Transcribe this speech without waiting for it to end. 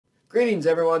Greetings,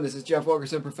 everyone. This is Jeff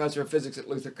Wilkerson, Professor of Physics at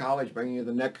Luther College, bringing you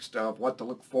the next of what to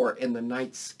look for in the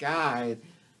night sky.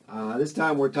 This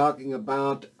time we're talking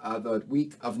about the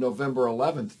week of November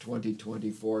 11th,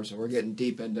 2024. So we're getting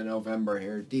deep into November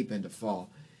here, deep into fall.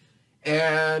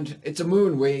 And it's a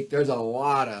moon week. There's a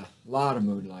lot of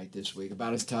moonlight this week,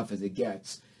 about as tough as it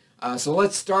gets. So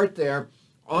let's start there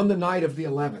on the night of the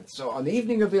 11th. So on the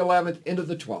evening of the 11th into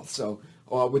the 12th. So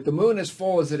with the moon as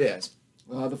full as it is,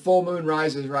 the full moon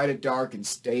rises right at dark and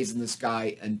stays in the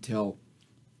sky until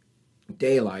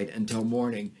daylight, until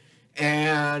morning.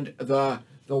 And the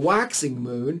waxing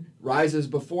moon rises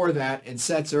before that and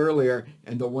sets earlier,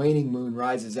 and the waning moon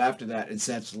rises after that and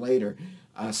sets later.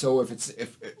 So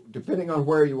if depending on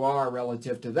where you are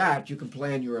relative to that, you can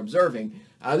plan your observing.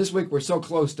 This week we're so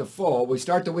close to full. We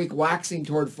start the week waxing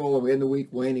toward full, and we end the week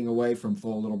waning away from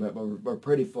full a little bit, but we're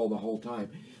pretty full the whole time.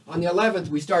 On the 11th,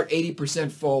 we start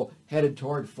 80% full, headed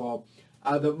toward full.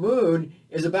 The moon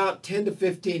is about 10 to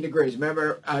 15 degrees.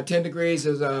 Remember, 10 degrees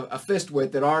is a fist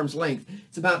width at arm's length.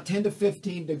 It's about 10 to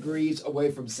 15 degrees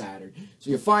away from Saturn.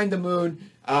 So you find the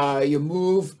moon, you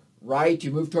move right,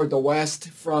 you move toward the west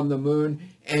from the moon,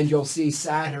 and you'll see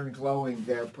Saturn glowing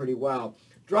there pretty well.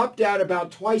 Drop down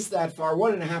about twice that far,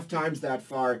 1.5 times that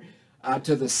far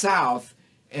to the south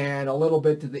and a little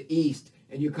bit to the east,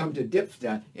 and you come to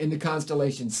Diphda in the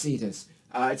constellation Cetus.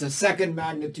 It's a second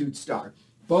magnitude star.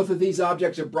 Both of these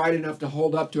objects are bright enough to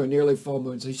hold up to a nearly full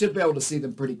moon, so you should be able to see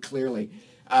them pretty clearly.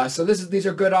 So these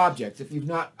are good objects. If you've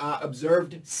not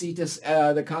observed Cetus,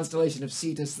 the constellation of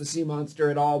Cetus, the sea monster,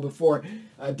 at all before,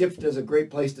 Diphda is a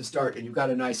great place to start, and you've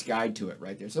got a nice guide to it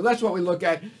right there. So that's what we look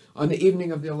at on the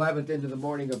evening of the 11th into the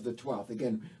morning of the 12th.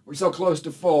 Again, we're so close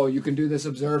to full, you can do this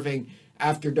observing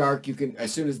after dark. You can,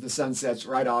 as soon as the sun sets,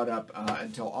 right on up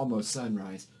until almost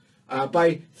sunrise.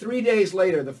 By 3 days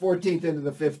later, the 14th into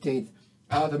the 15th,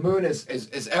 the moon is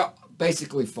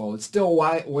basically full. It's still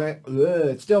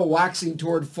waxing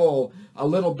toward full a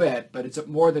little bit, but it's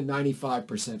more than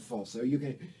 95% full. So you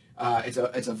can,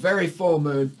 it's a very full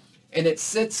moon, and it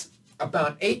sits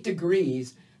about 8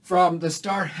 degrees from the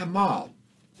star Hamal.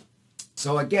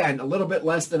 So again, a little bit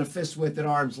less than a fist width at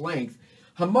arm's length.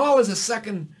 Hamal is a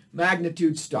second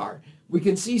magnitude star. We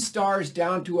can see stars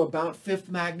down to about 5th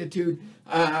magnitude,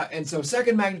 and so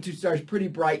second magnitude star is pretty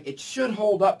bright. It should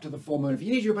hold up to the full moon. If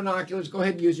you need your binoculars, go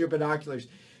ahead and use your binoculars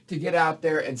to get out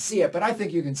there and see it, but I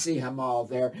think you can see Hamal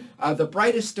there. The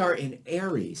brightest star in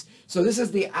Aries. So this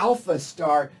is the alpha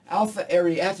star, Alpha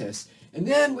Arietis. And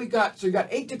then you got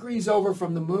 8 degrees over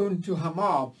from the moon to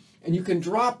Hamal, and you can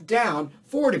drop down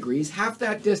 4 degrees, half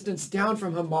that distance down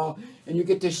from Hamal, and you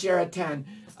get to Mesarthim,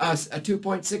 a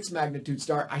 2.6 magnitude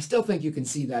star. I still think you can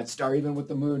see that star, even with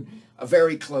the moon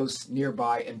very close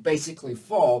nearby and basically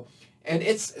full. And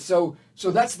it's so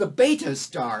that's the beta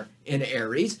star in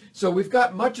Aries. So we've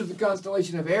got much of the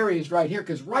constellation of Aries right here,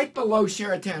 because right below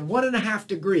Mesarthim, 1.5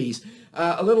 degrees,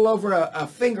 a little over a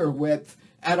finger width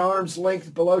at arm's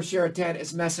length below Mesarthim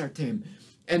is Mesarthim.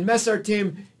 And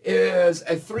Mesarthim is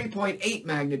a 3.8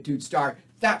 magnitude star.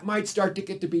 That might start to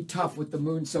get to be tough with the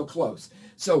moon so close.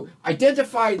 So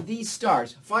identify these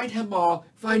stars. Find Hamal,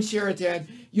 find Mesarthim.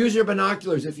 Use your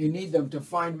binoculars if you need them to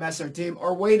find Mesarthim,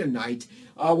 or wait a night.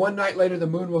 1 night later, the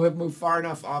moon will have moved far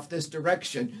enough off this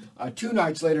direction, 2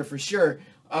 nights later for sure,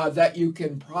 that you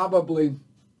can probably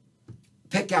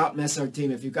pick out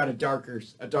Mesarthim if you've got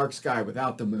a dark sky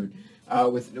without the moon,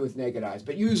 with naked eyes.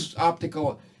 But use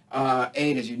optical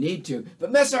aid as you need to.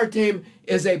 But Mesarthim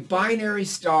is a binary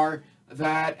star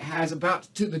that has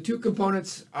the two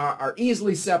components are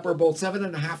easily separable,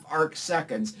 7.5 arc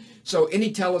seconds. So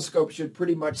any telescope should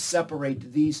pretty much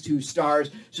separate these two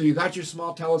stars. So you got your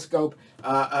small telescope,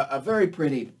 a very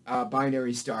pretty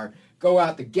binary star. Go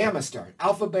out the gamma star,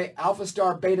 alpha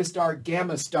star, beta star,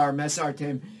 gamma star,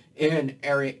 Mesarthim in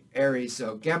Aries.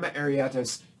 So gamma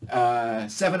Arietis,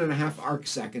 7.5 arc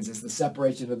seconds is the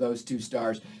separation of those two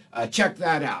stars. Check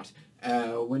that out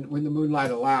when the moonlight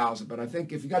allows. But I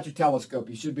think if you got your telescope,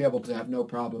 you should be able to have no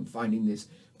problem finding these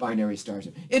binary stars.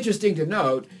 Interesting to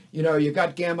note, you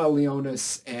got Gamma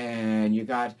Leonis and you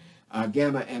got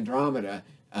Gamma Andromeda,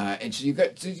 and so you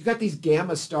got these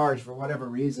gamma stars for whatever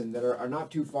reason that are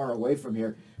not too far away from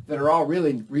here, that are all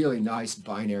really, really nice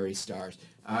binary stars.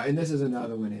 And this is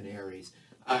another one in Aries.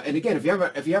 And again, if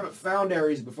you haven't found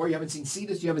Aries before, you haven't seen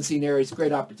Cetus, you haven't seen Aries,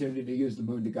 great opportunity to use the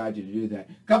moon to guide you to do that.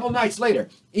 A couple nights later,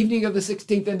 evening of the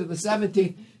 16th into the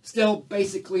 17th, still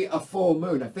basically a full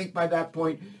moon. I think by that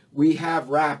point we have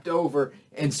wrapped over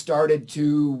and started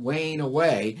to wane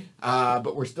away,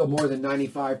 but we're still more than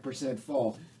 95%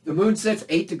 full. The moon sits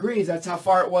 8 degrees. That's how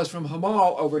far it was from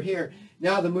Hamal over here.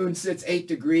 Now the moon sits 8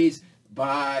 degrees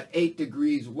but 8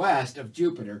 degrees west of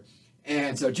Jupiter.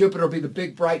 And so Jupiter will be the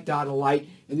big bright dot of light,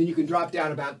 and then you can drop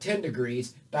down about 10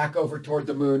 degrees back over toward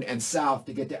the moon and south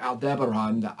to get to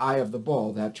Aldebaran, the eye of the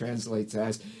bull. That translates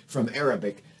as from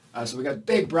Arabic. So we got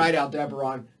big bright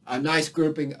Aldebaran, a nice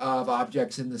grouping of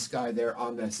objects in the sky there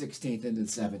on the 16th and the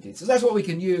 17th. So that's what we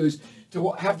can use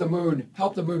to have the moon,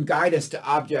 help the moon guide us to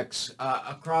objects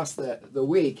across the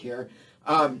week here.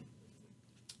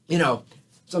 You know,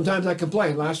 sometimes I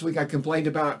complain. Last week I complained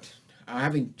about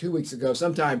having 2 weeks ago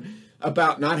sometime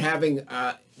about not having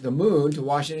the moon to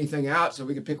wash anything out so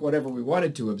we could pick whatever we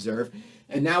wanted to observe.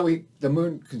 And now the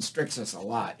moon constricts us a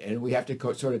lot, and we have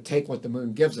to sort of take what the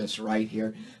moon gives us right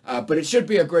here. But it should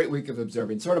be a great week of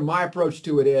observing. Sort of my approach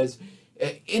to it is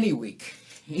any week.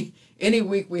 Any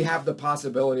week we have the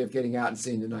possibility of getting out and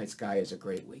seeing the night sky is a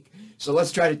great week. So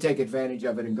let's try to take advantage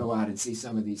of it and go out and see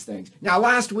some of these things. Now,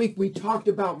 last week we talked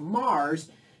about Mars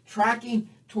tracking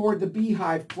toward the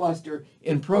Beehive Cluster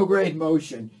in prograde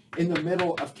motion in the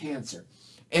middle of Cancer.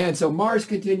 And so Mars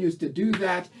continues to do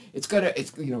that. It's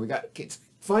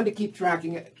fun to keep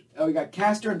tracking it. We got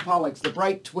Castor and Pollux, the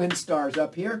bright twin stars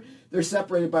up here. They're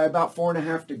separated by about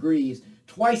 4.5 degrees.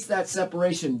 Twice that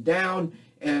separation down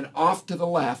and off to the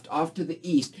left, off to the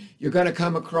east, you're going to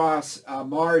come across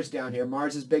Mars down here.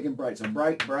 Mars is big and bright, so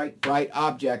bright, bright, bright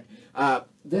object.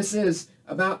 This is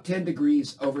about 10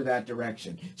 degrees over that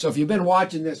direction. So if you've been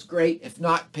watching this, great. If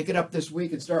not, pick it up this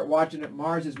week and start watching it.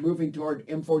 Mars is moving toward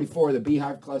M44, the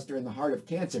Beehive Cluster in the heart of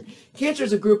Cancer. Cancer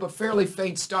is a group of fairly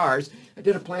faint stars. I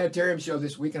did a planetarium show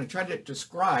this week, and I tried to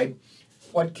describe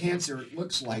what Cancer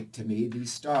looks like to me,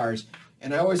 these stars,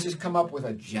 and I always just come up with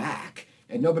a jack.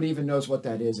 And nobody even knows what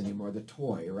that is anymore, the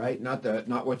toy, right? Not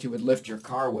what you would lift your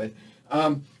car with.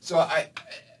 So I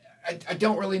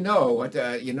don't really know what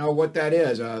what that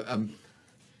is.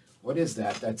 What is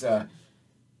that? That's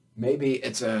maybe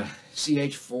it's a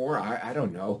CH4. I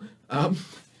don't know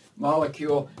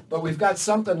molecule. But we've got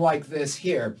something like this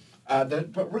here.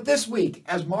 But this week,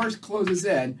 as Mars closes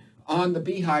in on the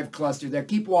Beehive Cluster, there,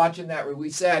 keep watching that. We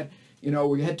said,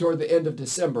 we head toward the end of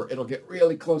December. It'll get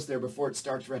really close there before it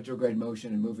starts retrograde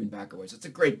motion and moving back away. So it's a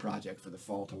great project for the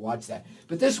fall to watch that.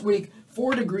 But this week,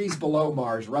 4 degrees below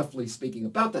Mars, roughly speaking,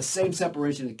 about the same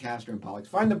separation as Castor and Pollux.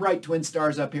 Find the bright twin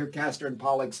stars up here, Castor and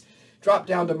Pollux. Drop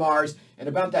down to Mars, and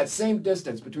about that same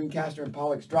distance between Castor and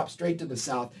Pollux, drop straight to the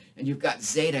south, and you've got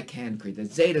Zeta Cancri, the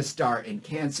Zeta star in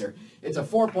Cancer. It's a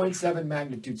 4.7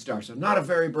 magnitude star, so not a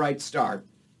very bright star.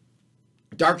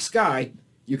 Dark sky,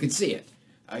 you can see it.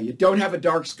 You don't have a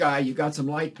dark sky, you got some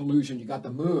light pollution, you got the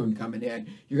moon coming in,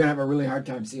 you're going to have a really hard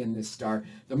time seeing this star.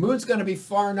 The moon's going to be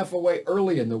far enough away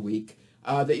early in the week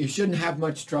that you shouldn't have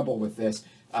much trouble with this.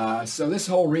 So this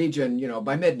whole region,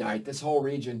 by midnight, this whole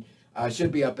region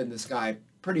should be up in the sky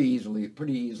pretty easily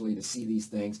to see these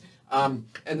things. And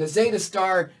the Zeta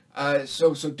star,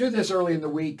 so do this early in the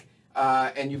week,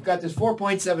 and you've got this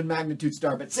 4.7 magnitude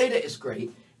star, but Zeta is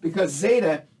great because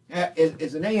Zeta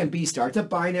is an A and B star. It's a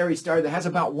binary star that has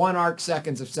about 1 arc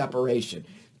seconds of separation.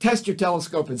 Test your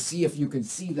telescope and see if you can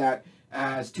see that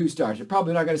as 2 stars. You're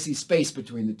probably not going to see space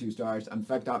between the 2 stars. In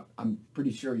fact, I'm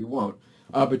pretty sure you won't.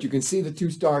 But you can see the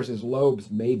 2 stars as lobes,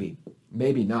 maybe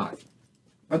not.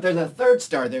 But there's a 3rd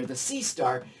star there. The C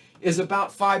star is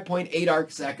about 5.8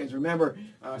 arc seconds. Remember,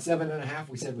 7.5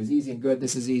 we said was easy and good.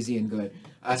 This is easy and good.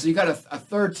 So you got a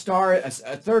 3rd star, a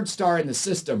 3rd star in the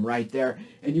system right there,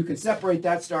 and you can separate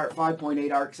that star at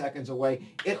 5.8 arc seconds away.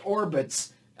 It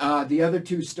orbits the other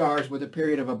 2 stars with a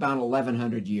period of about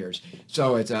 1,100 years.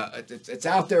 So it's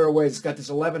out there a ways. It's got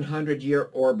this 1,100-year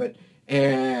orbit.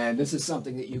 And this is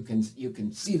something that you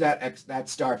can see that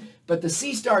star. But the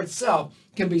C star itself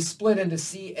can be split into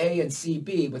CA and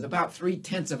CB with about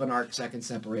 3/10 of an arc second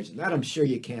separation. That I'm sure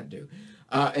you can't do.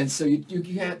 And so you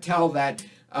can't tell that,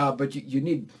 but you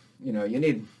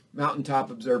need mountaintop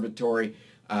observatory,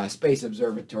 space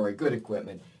observatory, good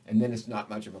equipment, and then it's not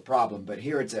much of a problem. But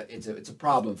here it's a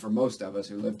problem for most of us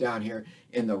who live down here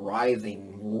in the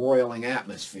writhing, roiling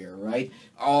atmosphere, right?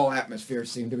 All atmospheres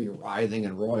seem to be writhing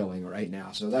and roiling right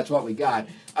now. So that's what we got.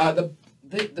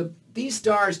 These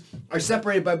stars are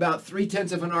separated by about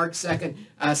 3/10 of an arc second,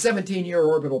 17-year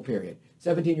orbital period.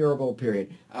 17-year orbital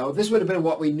period. This would have been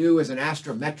what we knew as an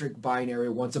astrometric binary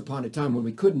once upon a time when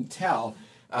we couldn't tell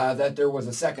that there was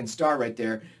a 2nd star right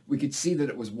there. We could see that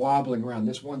it was wobbling around.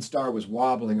 This one star was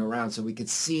wobbling around, so we could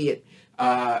see it,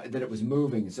 that it was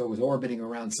moving, so it was orbiting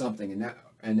around something.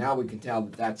 And now we can tell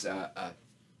that that's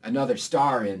another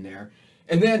star in there.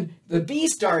 And then the B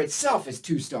star itself is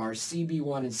 2 stars,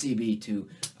 CB1 and CB2.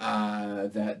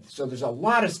 So there's a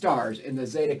lot of stars in the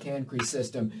Zeta Cancri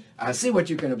system. See what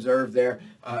you can observe there.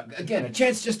 Again, a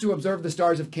chance just to observe the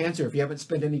stars of Cancer if you haven't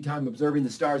spent any time observing the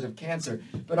stars of Cancer,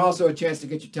 but also a chance to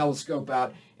get your telescope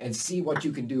out and see what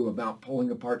you can do about pulling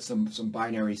apart some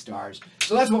binary stars.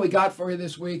 So that's what we got for you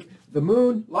this week. The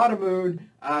moon, a lot of moon,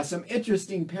 some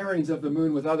interesting pairings of the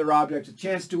moon with other objects, a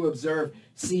chance to observe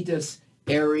Cetus,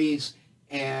 Aries,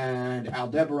 and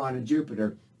Aldebaran and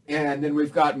Jupiter. And then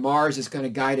we've got Mars is going to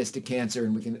guide us to Cancer,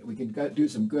 and we can do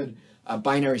some good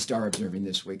binary star observing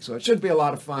this week. So it should be a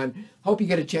lot of fun. Hope you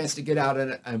get a chance to get out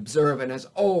and observe. And as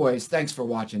always, thanks for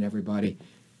watching, everybody.